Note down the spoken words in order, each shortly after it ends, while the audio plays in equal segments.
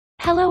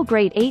Hello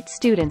grade 8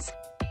 students.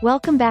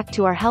 Welcome back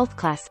to our health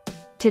class.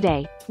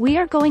 Today, we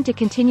are going to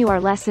continue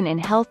our lesson in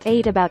Health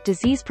 8 about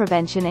disease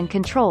prevention and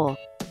control.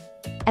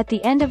 At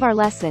the end of our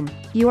lesson,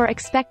 you are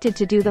expected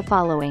to do the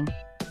following.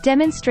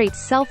 Demonstrates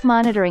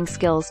self-monitoring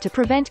skills to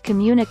prevent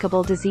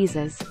communicable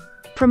diseases.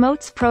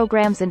 Promotes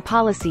programs and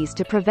policies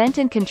to prevent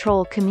and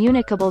control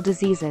communicable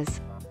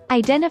diseases.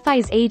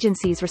 Identifies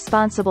agencies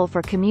responsible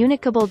for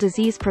communicable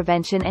disease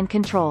prevention and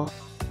control.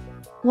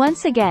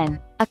 Once again,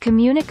 a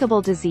communicable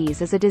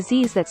disease is a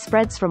disease that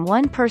spreads from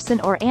one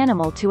person or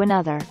animal to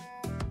another.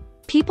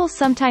 People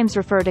sometimes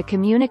refer to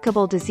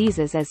communicable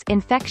diseases as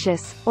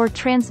infectious or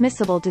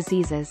transmissible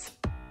diseases.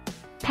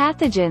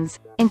 Pathogens,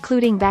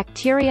 including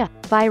bacteria,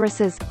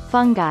 viruses,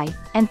 fungi,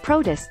 and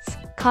protists,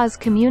 cause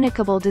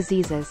communicable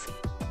diseases.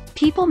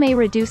 People may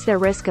reduce their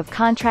risk of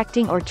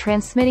contracting or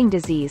transmitting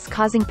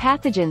disease-causing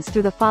pathogens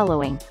through the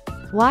following: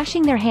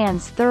 washing their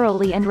hands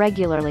thoroughly and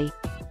regularly,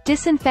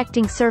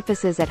 disinfecting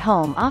surfaces at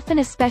home, often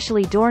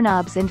especially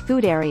doorknobs and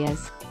food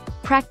areas,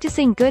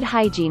 practicing good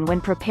hygiene when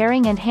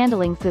preparing and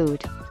handling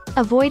food,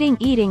 avoiding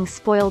eating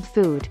spoiled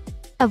food,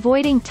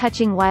 avoiding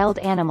touching wild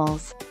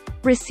animals,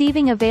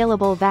 receiving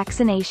available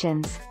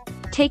vaccinations,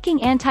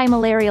 taking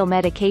anti-malarial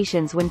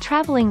medications when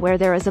traveling where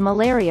there is a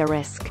malaria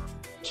risk.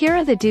 Here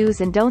are the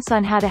do's and don'ts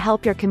on how to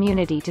help your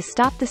community to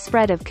stop the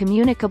spread of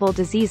communicable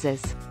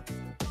diseases.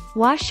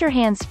 Wash your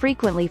hands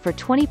frequently for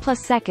 20+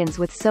 seconds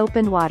with soap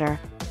and water.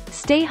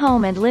 Stay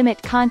home and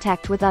limit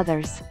contact with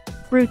others.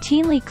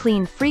 Routinely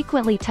clean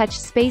frequently touched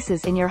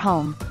spaces in your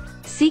home.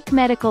 Seek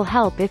medical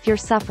help if you're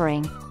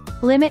suffering.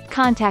 Limit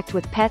contact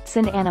with pets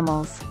and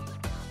animals.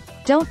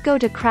 Don't go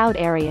to crowd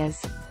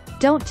areas.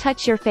 Don't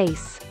touch your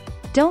face.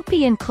 Don't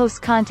be in close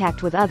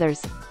contact with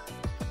others.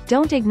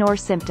 Don't ignore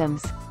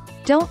symptoms.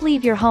 Don't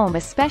leave your home,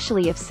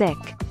 especially if sick.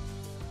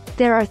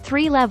 There are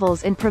 3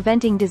 levels in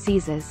preventing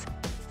diseases.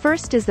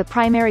 First is the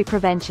primary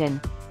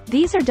prevention.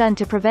 These are done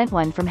to prevent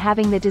one from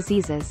having the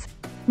diseases.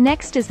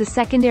 Next is the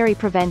secondary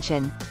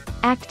prevention.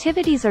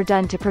 Activities are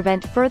done to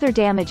prevent further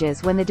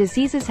damages when the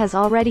diseases has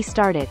already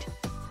started.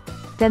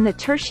 Then the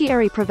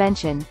tertiary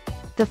prevention.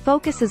 The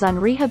focus is on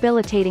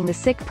rehabilitating the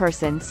sick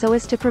person so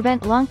as to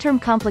prevent long-term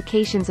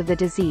complications of the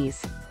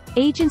disease.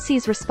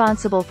 Agencies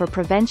responsible for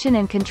prevention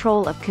and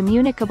control of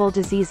communicable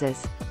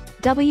diseases.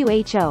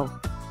 WHO,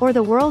 or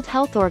the World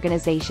Health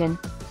Organization.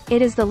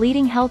 It is the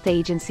leading health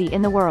agency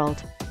in the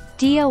world.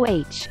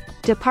 DOH,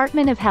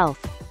 Department of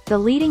Health, the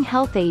leading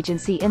health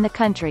agency in the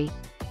country.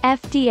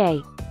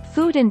 FDA,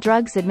 Food and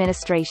Drugs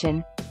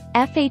Administration.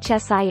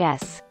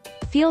 FHSIS,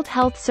 Field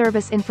Health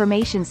Service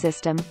Information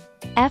System.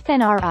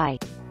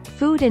 FNRI,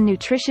 Food and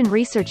Nutrition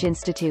Research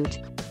Institute.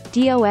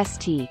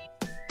 DOST,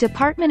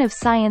 Department of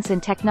Science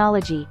and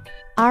Technology.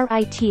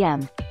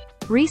 RITM,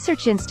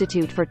 Research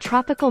Institute for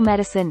Tropical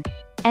Medicine.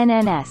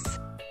 NNS,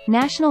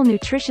 National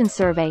Nutrition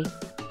Survey.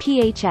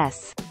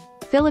 PHS,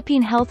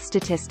 Philippine Health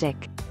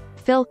Statistic.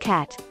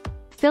 PhilCat,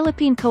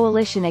 Philippine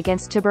Coalition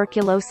Against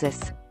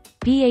Tuberculosis.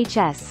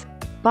 BHS,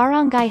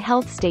 Barangay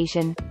Health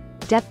Station.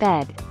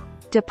 DepEd,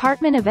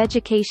 Department of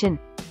Education.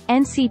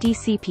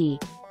 NCDCP,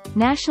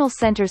 National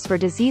Centers for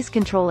Disease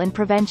Control and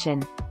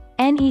Prevention.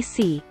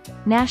 NEC,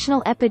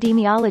 National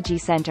Epidemiology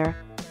Center.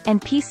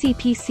 And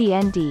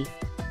PCPCND,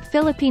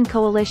 Philippine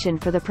Coalition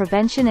for the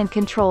Prevention and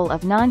Control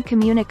of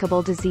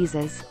Non-Communicable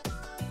Diseases.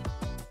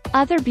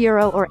 Other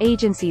bureau or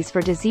agencies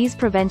for disease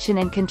prevention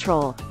and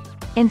control.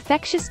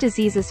 Infectious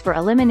Diseases for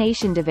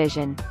Elimination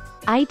Division.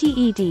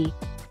 IDED,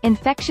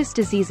 Infectious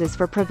Diseases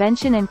for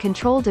Prevention and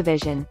Control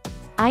Division.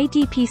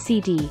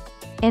 IDPCD,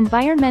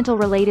 Environmental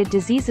Related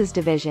Diseases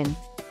Division.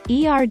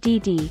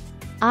 ERDD,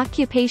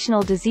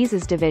 Occupational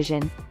Diseases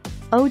Division.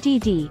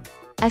 ODD,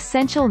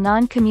 Essential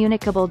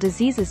Non-Communicable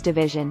Diseases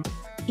Division.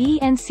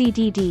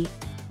 ENCDD,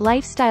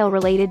 Lifestyle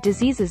Related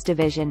Diseases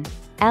Division.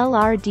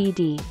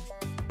 LRDD.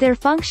 Their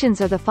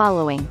functions are the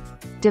following.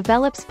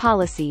 Develops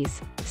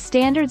policies,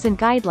 standards and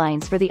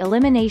guidelines for the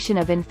elimination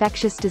of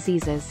infectious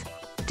diseases.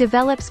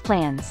 Develops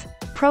plans,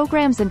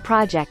 programs and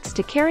projects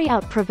to carry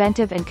out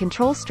preventive and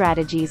control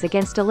strategies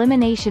against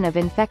elimination of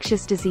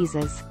infectious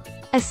diseases.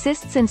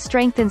 Assists and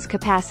strengthens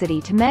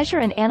capacity to measure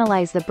and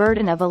analyze the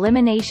burden of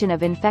elimination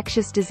of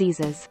infectious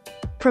diseases.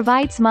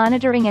 Provides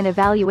monitoring and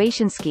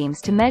evaluation schemes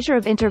to measure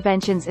of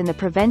interventions in the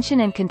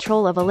prevention and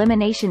control of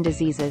elimination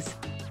diseases.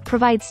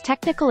 Provides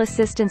technical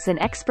assistance and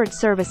expert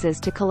services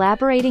to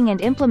collaborating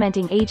and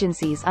implementing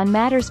agencies on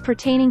matters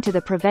pertaining to the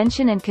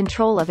prevention and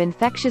control of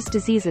infectious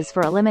diseases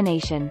for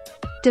elimination.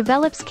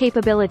 Develops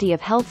capability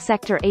of health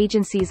sector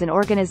agencies and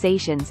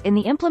organizations in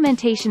the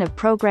implementation of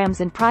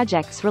programs and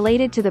projects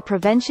related to the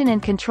prevention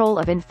and control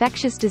of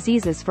infectious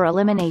diseases for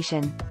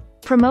elimination.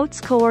 Promotes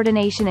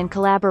coordination and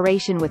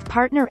collaboration with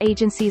partner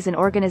agencies and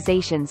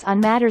organizations on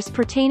matters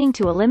pertaining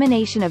to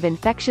elimination of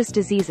infectious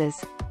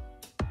diseases.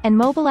 And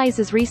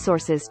mobilizes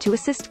resources to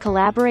assist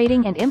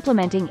collaborating and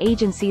implementing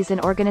agencies and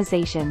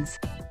organizations.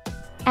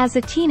 As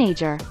a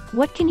teenager,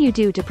 what can you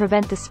do to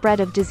prevent the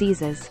spread of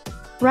diseases?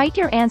 Write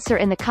your answer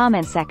in the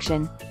comment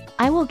section.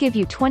 I will give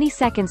you 20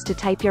 seconds to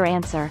type your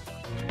answer.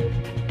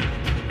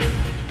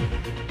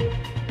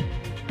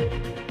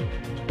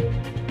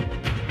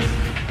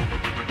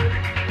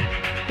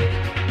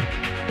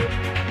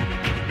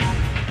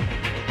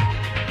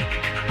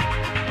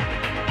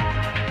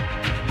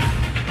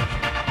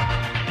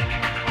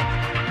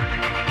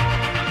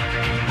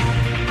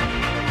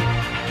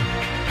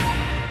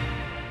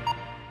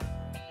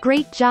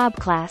 Great job,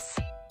 class.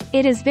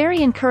 It is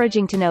very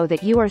encouraging to know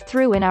that you are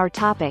through in our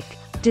topic,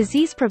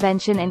 disease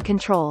prevention and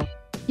control.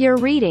 Your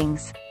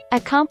readings,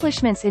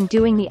 accomplishments in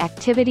doing the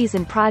activities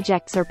and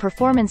projects or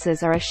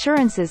performances are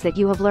assurances that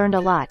you have learned a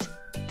lot.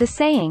 The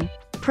saying,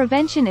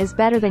 prevention is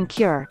better than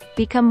cure,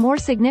 become more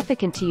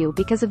significant to you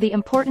because of the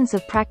importance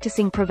of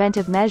practicing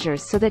preventive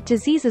measures so that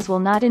diseases will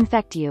not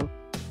infect you.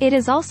 It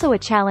is also a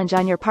challenge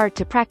on your part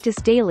to practice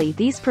daily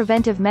these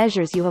preventive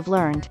measures you have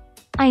learned.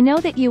 I know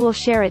that you will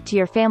share it to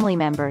your family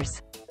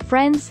members,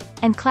 friends,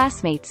 and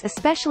classmates,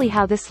 especially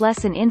how this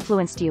lesson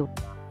influenced you.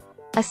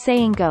 A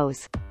saying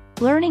goes,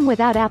 learning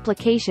without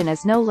application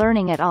is no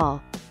learning at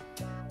all.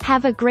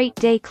 Have a great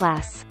day,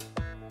 class.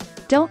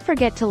 Don't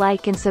forget to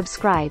like and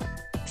subscribe.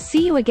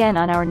 See you again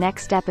on our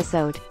next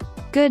episode.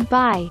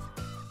 Goodbye.